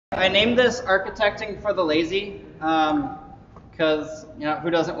I named this Architecting for the Lazy because who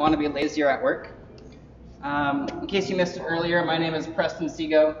doesn't want to be lazier at work? In case you missed it earlier, my name is Preston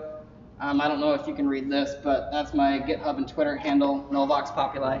Sego. I don't know if you can read this, but that's my GitHub and Twitter handle, Nullvox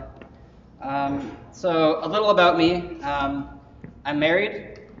Populi. So a little about me. I'm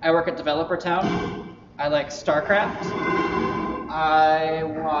married. I work at Developer Town. I like StarCraft. I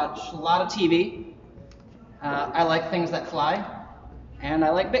watch a lot of TV. I like things that fly. And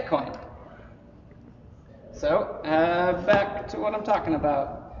I like Bitcoin. So, back to what I'm talking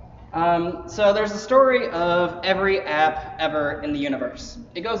about. So there's a story of every app ever in the universe.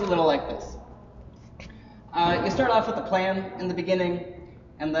 It goes a little like this. You start off with a plan in the beginning,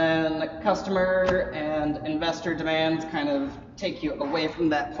 and then customer and investor demands kind of take you away from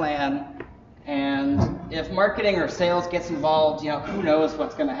that plan. And if marketing or sales gets involved, who knows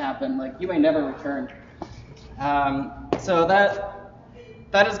what's going to happen. Like, you may never return. So that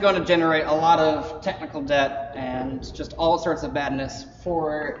is going to generate a lot of technical debt and just all sorts of badness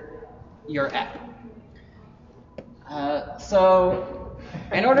for your app. So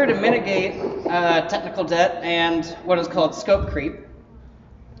in order to mitigate technical debt and what is called scope creep,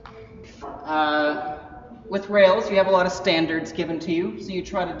 with Rails you have a lot of standards given to you, so you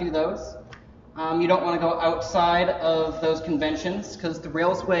try to do those. You don't want to go outside of those conventions because the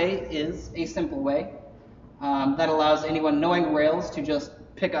Rails way is a simple way that allows anyone knowing Rails to just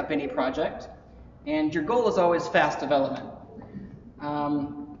pick up any project, and your goal is always fast development.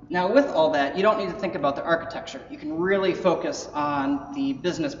 Now with all that, you don't need to think about the architecture. You can really focus on the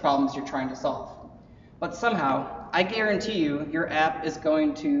business problems you're trying to solve. But somehow, I guarantee you, your app is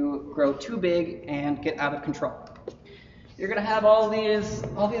going to grow too big and get out of control. You're going to have all these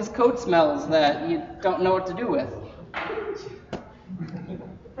code smells that you don't know what to do with.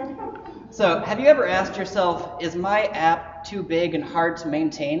 So, have you ever asked yourself, is my app too big and hard to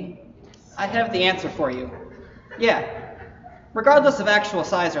maintain? I have the answer for you. Yeah. Regardless of actual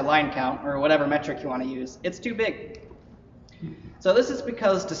size or line count, or whatever metric you want to use, it's too big. So this is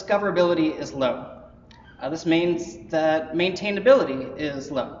because discoverability is low. This means that maintainability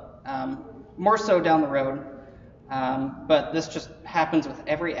is low. More so down the road, but this just happens with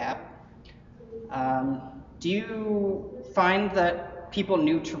every app. Do you find that people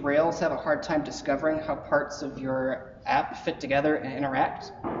new to Rails have a hard time discovering how parts of your app fit together and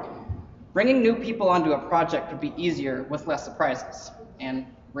interact? Bringing new people onto a project would be easier with less surprises, and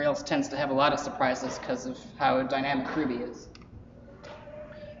Rails tends to have a lot of surprises because of how dynamic Ruby is.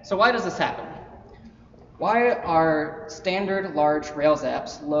 So why does this happen? Why are standard large Rails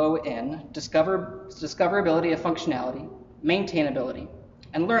apps low in discoverability of functionality, maintainability,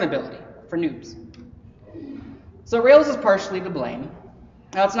 and learnability for noobs? So Rails is partially to blame.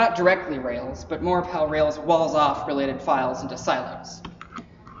 Now, it's not directly Rails, but more of how Rails walls off related files into silos.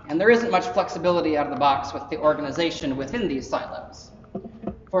 And there isn't much flexibility out of the box with the organization within these silos.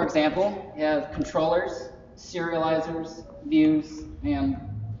 For example, you have controllers, serializers, views, and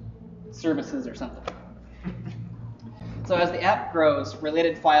services or something. So as the app grows,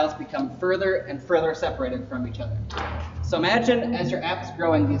 related files become further and further separated from each other. So imagine as your app is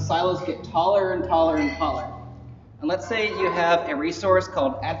growing, these silos get taller and taller and taller. And let's say you have a resource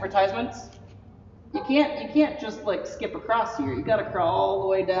called advertisements. You can't just like skip across here. You got to crawl all the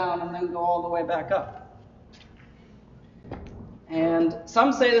way down and then go all the way back up. And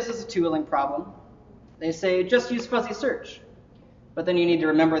some say this is a tooling problem. They say just use fuzzy search. But then you need to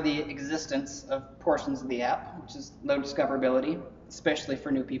remember the existence of portions of the app, which is low discoverability, especially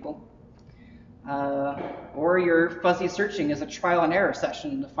for new people. Or your fuzzy searching is a trial and error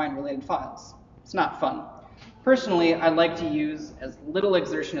session to find related files. It's not fun. Personally, I like to use as little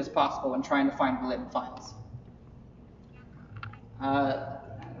exertion as possible when trying to find related files. Play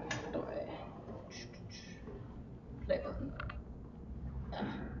button.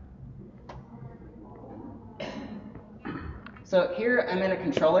 So here I'm in a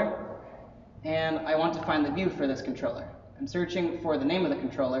controller, and I want to find the view for this controller. I'm searching for the name of the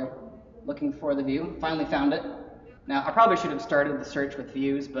controller, looking for the view, finally found it. Now, I probably should have started the search with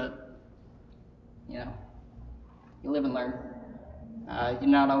views, but, you live and learn.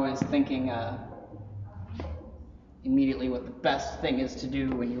 You're not always thinking immediately what the best thing is to do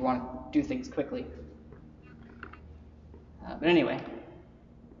when you want to do things quickly. But anyway.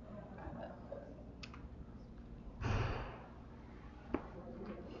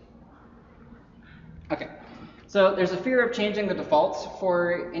 Okay, so there's a fear of changing the defaults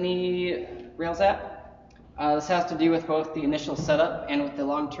for any Rails app. This has to do with both the initial setup and with the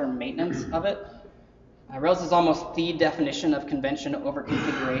long-term maintenance of it. Rails is almost the definition of convention over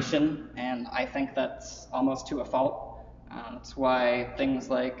configuration, and I think that's almost to a fault. That's why things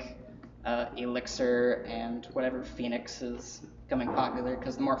like Elixir and whatever Phoenix is becoming popular,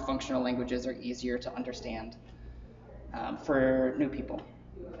 because the more functional languages are easier to understand for new people.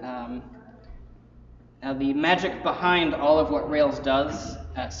 Now, the magic behind all of what Rails does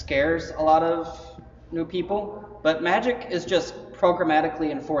scares a lot of new people, but magic is just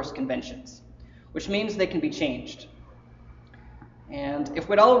programmatically enforced conventions, which means they can be changed. And if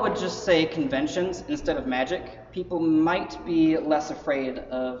we all would just say conventions instead of magic, people might be less afraid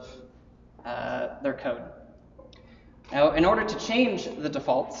of their code. Now, in order to change the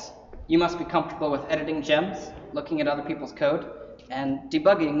defaults, you must be comfortable with editing gems, looking at other people's code, and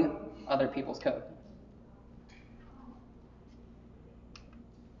debugging other people's code.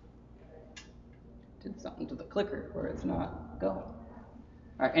 Did something to the clicker where it's not going.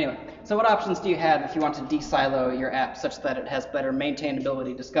 All right, anyway, so what options do you have if you want to de-silo your app such that it has better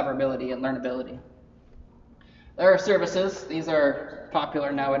maintainability, discoverability, and learnability? There are services. These are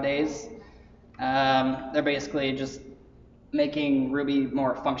popular nowadays. They're basically just making Ruby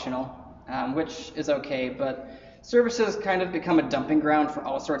more functional, which is okay, but services kind of become a dumping ground for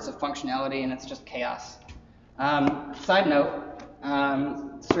all sorts of functionality, and it's just chaos. Side note,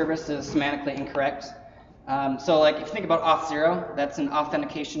 service is semantically incorrect. So like if you think about Auth0, that's an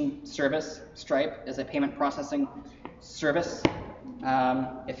authentication service. Stripe is a payment processing service.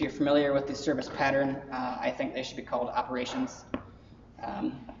 If you're familiar with the service pattern, I think they should be called operations.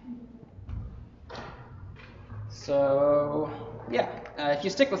 So yeah, if you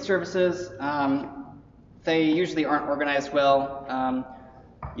stick with services, they usually aren't organized well.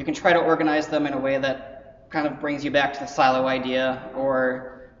 You can try to organize them in a way that kind of brings you back to the silo idea, or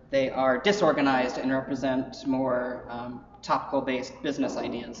they are disorganized and represent more topical-based business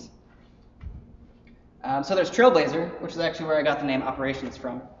ideas. So there's Trailblazer, which is actually where I got the name operations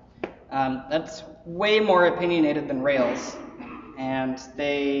from. That's way more opinionated than Rails, and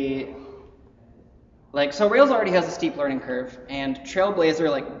so Rails already has a steep learning curve, and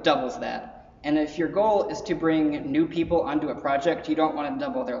Trailblazer doubles that. And if your goal is to bring new people onto a project, you don't want to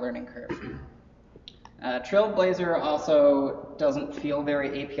double their learning curve. Trailblazer also doesn't feel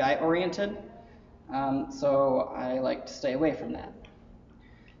very API-oriented, so I like to stay away from that.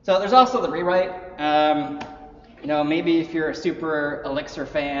 So there's also the rewrite. Maybe if you're a super Elixir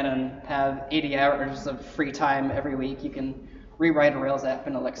fan and have 80 hours of free time every week, you can rewrite a Rails app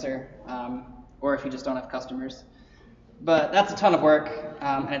in Elixir, or if you just don't have customers. But that's a ton of work,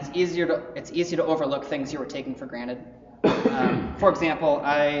 and it's easy to overlook things you were taking for granted. For example,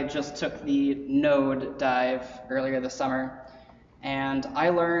 I just took the Node dive earlier this summer, and I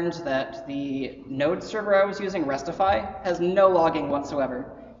learned that the Node server I was using, Restify, has no logging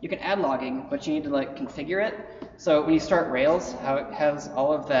whatsoever. You can add logging, but you need to configure it. So when you start Rails, how it has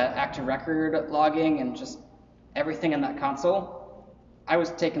all of that active record logging and just everything in that console, I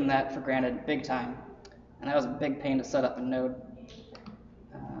was taking that for granted big time, and that was a big pain to set up in Node.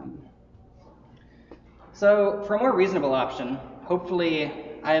 So for a more reasonable option, hopefully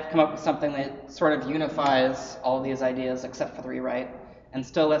I have come up with something that sort of unifies all these ideas except for the rewrite, and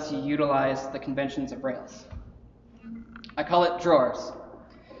still lets you utilize the conventions of Rails. I call it Drawers.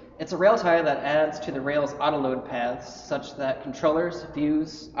 It's a Rails tie that adds to the Rails autoload paths such that controllers,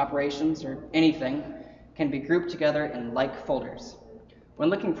 views, operations, or anything can be grouped together in like folders. When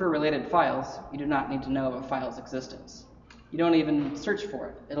looking for related files, you do not need to know of a file's existence. You don't even search for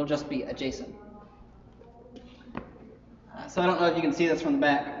it. It'll just be adjacent. So I don't know if you can see this from the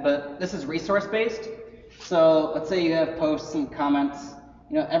back, but this is resource-based. So let's say you have posts and comments.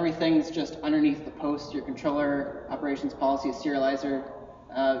 Everything's just underneath the post. Your controller, operations policy, serializer,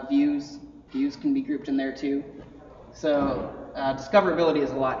 views. Views can be grouped in there too. So discoverability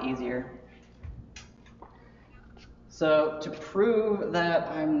is a lot easier. So to prove that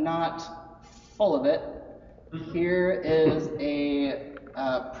I'm not full of it, here is a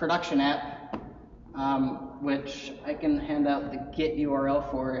production app, which I can hand out the Git URL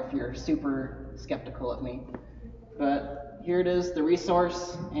for if you're super skeptical of me. But here it is, the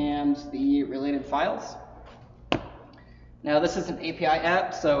resource and the related files. Now this is an API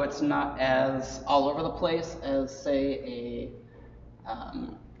app, so it's not as all over the place as, say,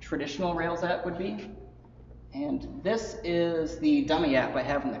 a traditional Rails app would be. And this is the dummy app I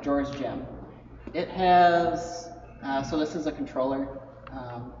have in the Drawers gem. It has, so this is a controller.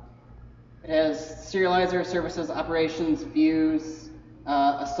 It has serializer, services, operations, views,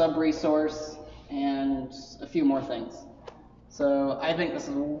 a sub-resource, and a few more things. So I think this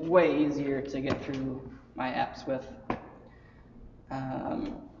is way easier to get through my apps with.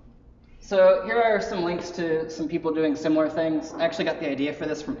 So here are some links to some people doing similar things. I actually got the idea for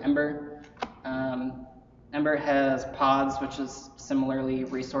this from Ember. Ember has pods, which is similarly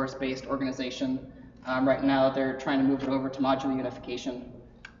resource-based organization. Right now, they're trying to move it over to modular unification,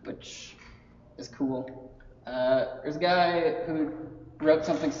 which is cool. There's a guy who wrote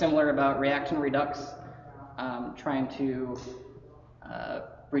something similar about React and Redux, trying to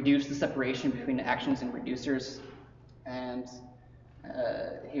reduce the separation between actions and reducers. And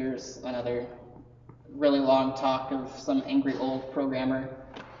here's another really long talk of some angry old programmer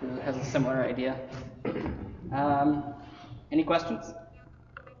who has a similar idea. Any questions?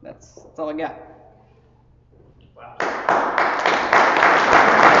 That's all I got. Wow. I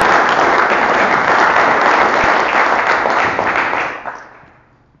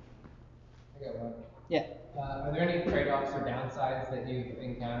got one. Yeah. Are there any trade-offs or downsides that you've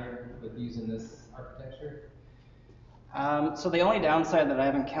encountered with using this architecture? So the only downside that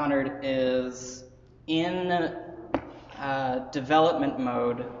I've encountered is in development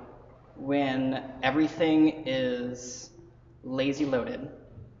mode when everything is lazy loaded.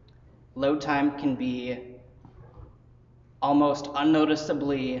 Load time can be almost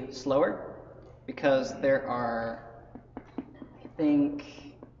unnoticeably slower because there are, I think,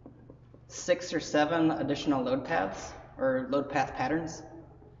 6 or 7 additional load paths or load path patterns.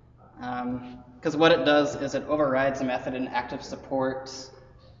 Because what it does is it overrides a method in active support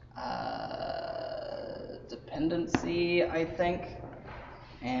dependency, I think,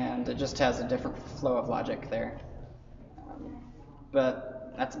 and it just has a different flow of logic there.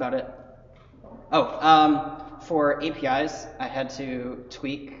 But that's about it. Oh, for APIs, I had to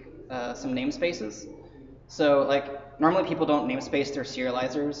tweak some namespaces. So, like, normally people don't namespace their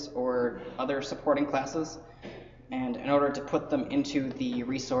serializers or other supporting classes. And in order to put them into the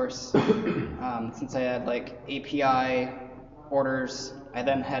resource, since I had like API orders, I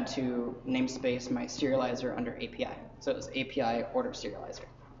then had to namespace my serializer under API. So it was API order serializer.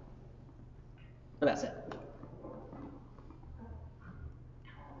 But that's it.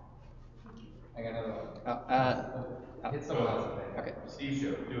 I got another one. Hit someone else, I think. Okay. Steve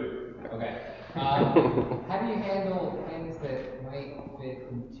show, do it. Okay. How do you handle things that might fit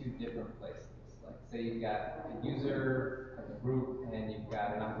in 2 different places? Like, say you've got a user, a group, and you've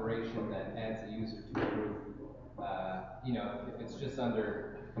got an operation that adds a user to a group. If it's just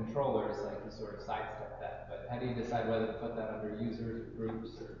under controllers, like you sort of sidestep that. But how do you decide whether to put that under users or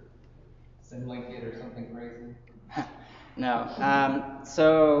groups or symlink it or something crazy? No.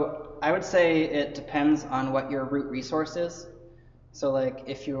 So I would say it depends on what your root resource is. So like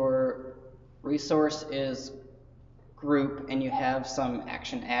if your resource is group and you have some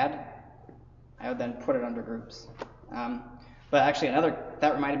action add, I would then put it under groups. But actually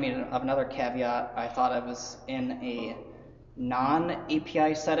that reminded me of another caveat I thought of is in a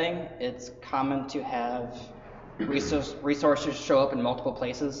non-API setting, it's common to have resources show up in multiple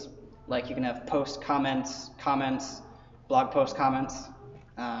places. Like you can have post comments, blog post comments,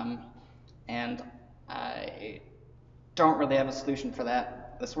 and I don't really have a solution for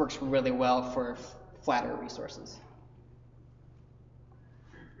that. This works really well for flatter resources.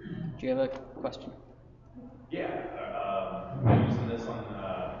 Do you have a question? Yeah, are you using this on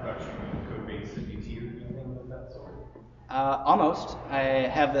production code base that you tier or anything of that sort? Almost. I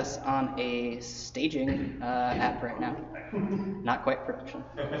have this on a staging app right now. Not quite production.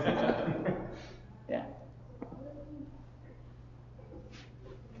 Yeah.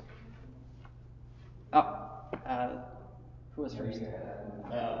 Who was first?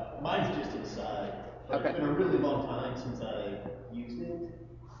 Mine's just an aside, but Okay. It's been a really long time since I used it.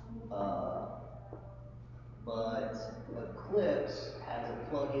 But Eclipse has a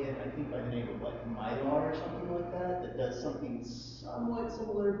plugin, I think by the name of like Mylar or something like that, that does something somewhat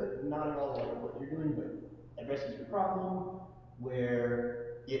similar, but not at all like what you're doing, but addresses your problem,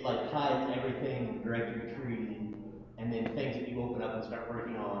 where it like hides everything in the directory tree, and then things that you open up and start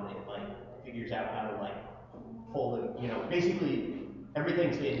working on, it like figures out how to like pull them, basically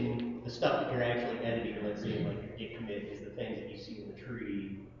everything's hidden. The stuff that you're actually editing, let's say like your git commit is the things that you see in the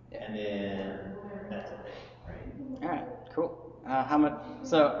tree, and then that's a thing, right? All right. Cool. How much?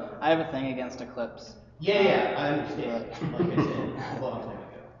 So I have a thing against Eclipse. Yeah, I understand. Like I said, a long time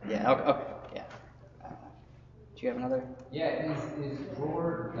ago. Yeah. Okay. Yeah. Do you have another? Yeah, is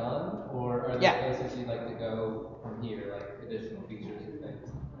drawer done, or are there places you'd like to go from here, like additional features or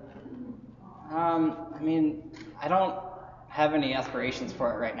things? I mean, I don't have any aspirations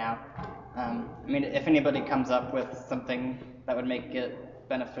for it right now. I mean, if anybody comes up with something that would make it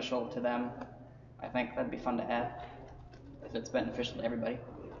beneficial to them, I think that'd be fun to add, if it's beneficial to everybody.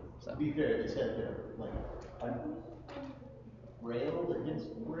 So. To be fair, this has been like I've railed against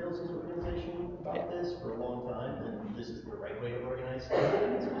Rails' organization about this for a long time, and this is the right way to organize stuff.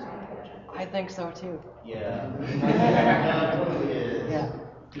 It's just unfortunate I think so too. Yeah. Yeah, it totally is. Yeah.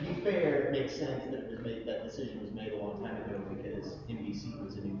 To be fair, it makes sense that that decision was made a long time ago because MVC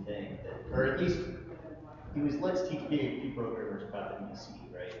was a new thing, or at least it was let's teach PHP programmers about MVC,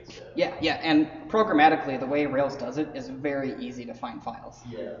 right? So. Yeah, and programmatically, the way Rails does it is very easy to find files.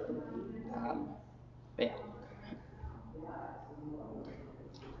 Yeah. But yeah.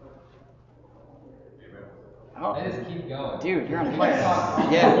 Oh, I just keep going. dude, you're on We fire. can talk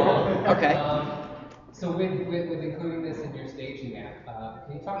all Yeah. along. Okay. So with including this in your staging app,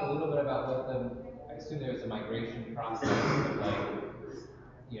 can you talk a little bit about I assume there was a migration process, like,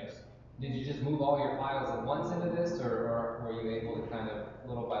 did you just move all your files at once into this, or were you able to kind of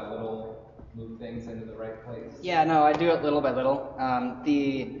little by little move things into the right place? Yeah, no, I do it little by little.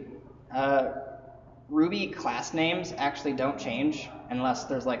 The Ruby class names actually don't change unless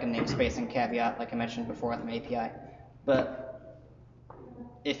there's like a namespace and caveat, like I mentioned before with my API. But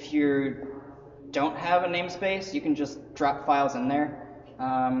if you don't have a namespace, you can just drop files in there.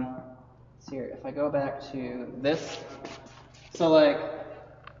 So here, if I go back to this, so like,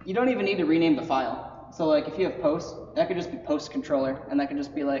 you don't even need to rename the file. So like, if you have post, that could just be post controller, and that could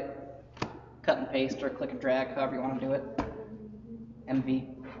just be like cut and paste or click and drag, however you want to do it. MV.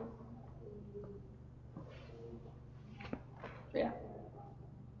 So yeah.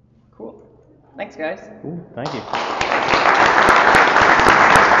 Cool. Thanks, guys. Cool. Thank you.